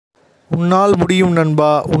உன்னால் முடியும் நண்பா,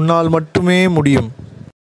 உன்னால் மட்டுமே முடியும்.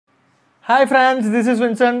 Hi friends, this is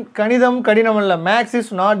Vincent. கணிதம் கடினம் அல்ல, மேக்ஸ் இஸ்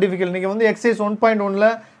நாட் டிஃபிகல்ட். இன்றைக்கி வந்து எக்ஸைஸ் 1.1ல்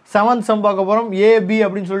 7th சம் பார்க்க போகிறோம். ஏபி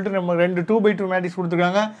அப்படின்னு சொல்லிட்டு நம்ம 2/2 மேட்ரிக்ஸ்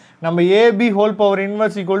கொடுத்துருக்காங்க. நம்ம AB whole power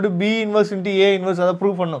inverse equal to be inverse into A inverse அதை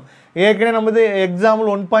ப்ரூவ் பண்ணணும். ஏற்கனவே நம்ம வந்து எக்ஸாம்பிள்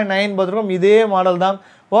 1.9 பார்த்துருக்கோம். இதே மாடல் தான்.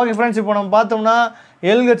 ஓகே ஃப்ரெண்ட்ஸ், இப்போ நம்ம பார்த்தோம்னா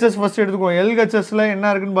எல்ஹெச்எஸ் ஃபஸ்ட் எடுத்துக்குவோம். எல்ஹெச்எஸில் என்ன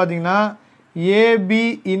இருக்குதுன்னு பார்த்தீங்கன்னா ஏபி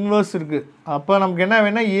இன்வர்ஸ் இருக்குது. அப்போ நமக்கு என்ன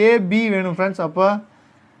வேணும்னா ஏபி வேணும் ஃப்ரெண்ட்ஸ். அப்போ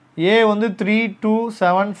ஏ வந்து 3 2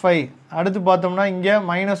 7 5. அடுத்து பார்த்தோம்னா இங்கே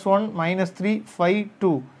 -1 -3 5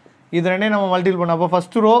 2. இது ரெண்டே நம்ம மல்டிபிள் பண்ணோம். அப்போ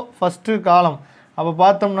ஃபஸ்ட்டு ரோ ஃபஸ்ட்டு காலம். அப்போ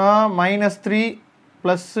பார்த்தோம்னா -3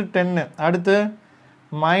 + 10. அடுத்து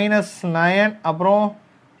 -9 அப்புறம்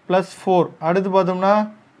 +4. அடுத்து பார்த்தோம்னா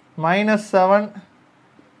 -7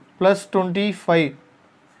 + 25.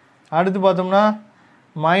 அடுத்து பார்த்தோம்னா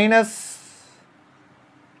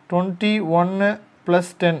 -21 +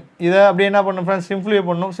 10. இதை அப்படியே என்ன பண்ணணும் ஃப்ரெண்ட்ஸ், சிம்ப்ளிஃபை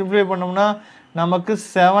பண்ணணும். சிம்ப்ளிஃபை பண்ணோம்னா நமக்கு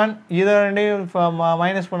 7. இதை ரெண்டையும்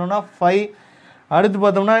மைனஸ் பண்ணோம்னா 5. அடுத்து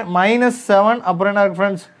பார்த்தோம்னா -7 அப்புறம் என்ன இருக்குது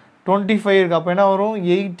ஃப்ரெண்ட்ஸ் 25 இருக்குது. அப்போ என்ன வரும்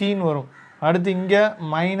 18 வரும். அடுத்து இங்கே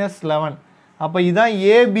 -11. அப்போ இதுதான்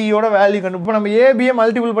ஏபியோட வேல்யூ இப்போ நம்ம ஏபியை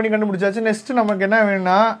மல்டிபிள் பண்ணி கண்டுபிடிச்சாச்சு. நெக்ஸ்ட்டு நமக்கு என்ன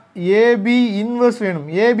வேணும்னா ஏபி இன்வர்ஸ் வேணும்.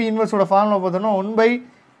 ஏபி இன்வர்ஸோட ஃபார்முலா பார்த்தோம்னா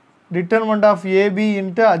 1/determinant of AB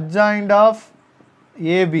into adjoint of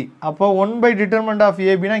AB. அப்போ 1/determinant of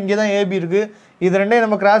ABனா இங்கே தான் AB இருக்குது. இது ரெண்டையும்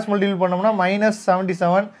நம்ம கிராஸ் மல்டிபிள் பண்ணோம்னா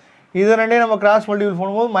 -77. இது ரெண்டையும் நம்ம கிராஸ் மல்டிபிள்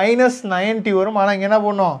பண்ணும்போது -90 வரும். ஆனால் இங்கே என்ன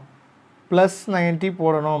பண்ணணும் +90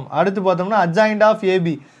 போடணும். அடுத்து பார்த்தோம்னா adjoint of AB.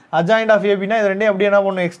 adjoint of ABனா இது ரெண்டையும் அப்படியே என்ன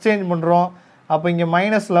பண்ணணும் எக்ஸ்சேஞ்ச் பண்ணுறோம். அப்போ இங்கே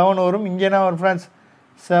 -11 வரும். இங்கே என்ன வரும் ஃப்ரெண்ட்ஸ்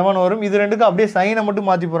 7 வரும். இது ரெண்டுக்கும் அப்படியே சைனை மட்டும்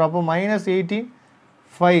மாற்றி போகிறோம். அப்போ -18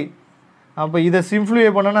 5. அப்போ இதை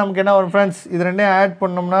சிம்ப்ளிஃபை பண்ணோன்னா நமக்கு என்ன வரும் ஃப்ரெண்ட்ஸ், இது ரெண்டையும் ஆட்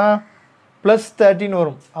பண்ணோம்னா +13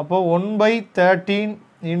 வரும். அப்போது 1/13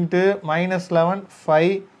 இன்ட்டு -11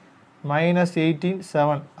 5 -18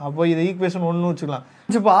 7. அப்போ இதை ஈக்குவேஷன் 1 வச்சுக்கலாம்.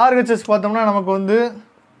 இப்போ ஆர்ஹெச்எஸ் பார்த்தோம்னா நமக்கு வந்து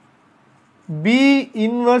B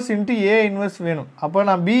inverse into A inverse வேணும். அப்போ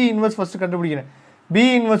நான் பி இன்வர்ஸ் ஃபஸ்ட்டு கண்டுபிடிக்கிறேன். பி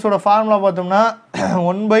இன்வர்ஸோட ஃபார்முலா பார்த்தோம்னா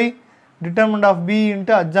 1/determinant of B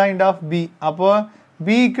into adjoint of B. அப்போ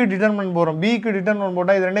பிக்கு டிட்டர்மினன்ட் போகிறோம். பிக்கு டிட்டர்மினன்ட்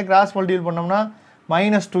போட்டால் இது ரெண்டே கிராஸ் மல்டிபிள் பண்ணோம்னா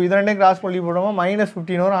 -2. இது ரெண்டே கிராஸ் மல்டிபிள் போட்டோம்னா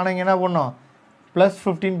 -15 வரும். ஆனால் இங்கே என்ன பண்ணோம்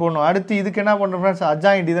 +15 போடணும். அடுத்து இதுக்கு என்ன பண்ணுறோம் ஃப்ரெண்ட்ஸ்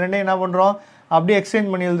adjoint. இது ரெண்டே என்ன பண்ணுறோம் அப்படியே எக்ஸ்சேஞ்ச்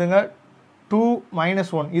பண்ணி எழுதுங்க. 2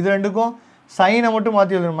 -1. இது ரெண்டுக்கும் சைனை மட்டும்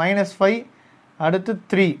மாற்றி எழுதுங்க. -5 அடுத்து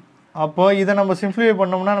 3. அப்போ இதை நம்ம சிம்ப்ளிஃபை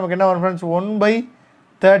பண்ணோம்னா நமக்கு என்ன வரும் ஃப்ரெண்ட்ஸ்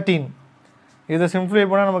 1/13. இதை சிம்ப்ளிஃபை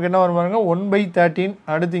பண்ணால் நமக்கு என்ன வரும் பாருங்க 1/13.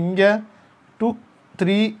 அடுத்து இங்கே 2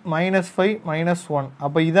 3 -5 -1.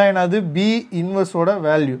 அப்போ இதான் என்னது பி இன்வர்ஸோட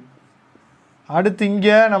வேல்யூ. அடுத்து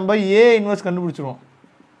இங்கே நம்ம ஏ இன்வர்ஸ் கண்டுபிடிச்சிருவோம்.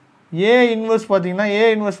 ஏ இன்வர்ஸ் பார்த்தீங்கன்னா A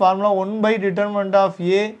inverse formula 1/determinant of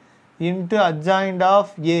A into adjoint of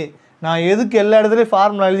A. நான் எதுக்கு எல்லா இடத்துலையும்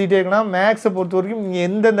ஃபார்முலா எழுதிட்டே இருக்கேன்னா மேக்ஸை பொறுத்த வரைக்கும் நீங்கள்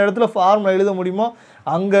எந்தெந்த இடத்துல ஃபார்முலா எழுத முடியுமோ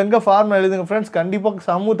அங்கங்கே ஃபார்முலா எழுதுங்க ஃப்ரெண்ட்ஸ். கண்டிப்பாக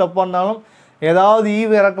சமூக தப்பாக இருந்தாலும் ஏதாவது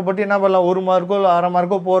ஈவு இறக்கப்பட்டு என்ன பண்ணலாம் 1 மார்க்கோ இல்லை 1/2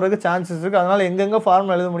 மார்க்கோ போகிறதுக்கு சான்சஸ் இருக்குது. அதனால் எங்கெங்கே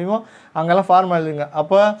ஃபார்முலா எழுத முடியுமோ அங்கெல்லாம் ஃபார்முலா எழுதுங்க.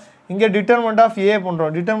 அப்போ இங்கே determinant of A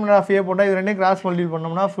பண்ணுறோம். determinant of A போட்டால் இது ரெண்டையும் கிராஸ் மல்டிபிள்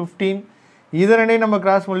பண்ணோம்னா 15. இது ரெண்டையும் நம்ம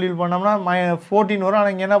கிராஸ் மல்டிபிள் பண்ணோம்னா 14 வரும்.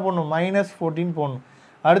 ஆனால் இங்கே என்ன பண்ணணும் -14 போடணும்.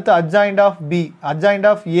 அடுத்து adjoint of B, adjoint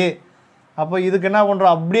of A. அப்போ இதுக்கு என்ன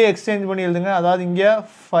பண்ணுறோம் அப்படியே எக்ஸ்சேஞ்ச் பண்ணி எழுதுங்க. அதாவது இங்கே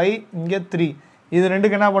 5 இங்கே 3. இது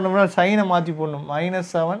ரெண்டுக்கு என்ன பண்ணோம்னா சைனை மாற்றி போடணும்.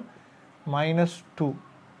 -7 -2.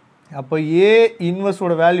 அப்போ ஏ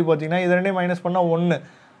இன்வர்ஸோட வேல்யூ பார்த்தீங்கன்னா இது ரெண்டையும் மைனஸ் பண்ணால் 1.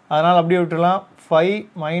 அதனால் அப்படியே விட்டுடலாம். 5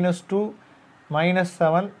 -2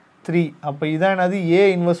 -7 3. அப்போ இதான் என்னது ஏ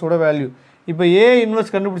இன்வர்ஸோட வேல்யூ. இப்போ ஏ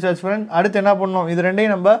இன்வர்ஸ் கண்டுபிடிச்சாச்சு ஃப்ரெண்ட். அடுத்து என்ன பண்ணணும் இது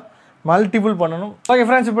ரெண்டையும் நம்ம மல்டிபிள் பண்ணணும். ஓகே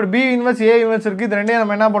ஃப்ரெண்ட்ஸ், இப்போ பி இன்வர்ஸ் ஏ இன்வர்ஸ் இருக்குது. இது ரெண்டையும்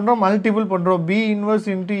நம்ம என்ன பண்ணுறோம் மல்டிபிள் பண்ணுறோம். B inverse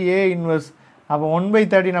into A inverse. அப்போ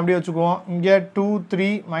 1/13 அப்படியே வச்சுக்குவோம். இங்கே 2 3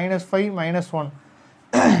 -5 -1.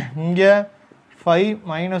 இங்கே 5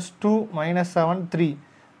 -2 -7 3.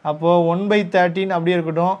 அப்போது 1/13 அப்படியே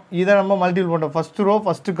இருக்கட்டும். இதை நம்ம மல்டிபிள் பண்ணுறோம். ஃபஸ்ட்டு ரோ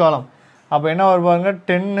ஃபஸ்ட்டு காலம். அப்போ என்ன வருவாங்க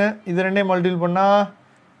 10. இது ரெண்டையும் மல்டிபிள் பண்ணால்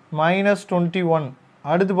 -21.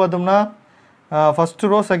 அடுத்து பார்த்தோம்னா ஃபஸ்ட்டு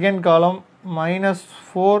ரோ செகண்ட் காலம்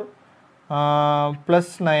 -4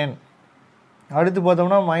 +9. அடுத்து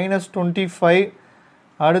பார்த்தோம்னா -25.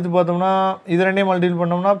 அடுத்து பார்த்தோம்னா இது ரெண்டையும் மல்டிபிள்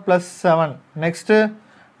பண்ணோம்னா +7. நெக்ஸ்ட்டு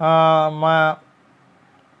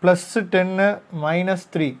 +10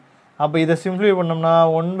 -3. அப்போ இதை சிம்ப்ளிஃபை பண்ணோம்னா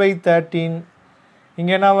 1/13.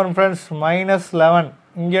 இங்கே என்ன வரும் ஃப்ரெண்ட்ஸ் -11.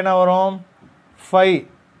 இங்கே என்ன வரும் 5.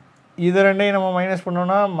 இது ரெண்டையும் நம்ம மைனஸ்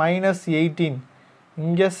பண்ணோம்னா -18.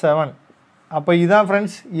 இங்கே 7. அப்போ இதுதான்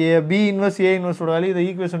ஃப்ரெண்ட்ஸ் பி இன்வர்ஸ் ஏ இன்வர்ஸோட வேல்யூ. இதை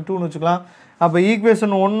ஈக்குவேஷன் 2ன்னு வச்சுக்கலாம். அப்போ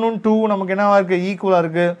ஈக்குவேஷன் 1 2 நமக்கு என்னவா இருக்குது ஈக்குவலாக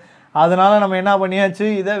இருக்குது. அதனால் நம்ம என்ன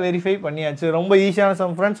பண்ணியாச்சு, இதை வெரிஃபை பண்ணியாச்சு. ரொம்ப ஈஸியான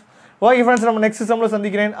சம் ஃப்ரெண்ட்ஸ். ஓகே ஃப்ரெண்ட்ஸ், நம்ம நெக்ஸ்ட் சம்மில்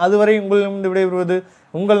சந்திக்கிறேன். அதுவரை உங்களிடம் விடைபெறுவது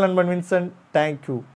உங்கள் நண்பன் வின்சென்ட். தேங்க்யூ.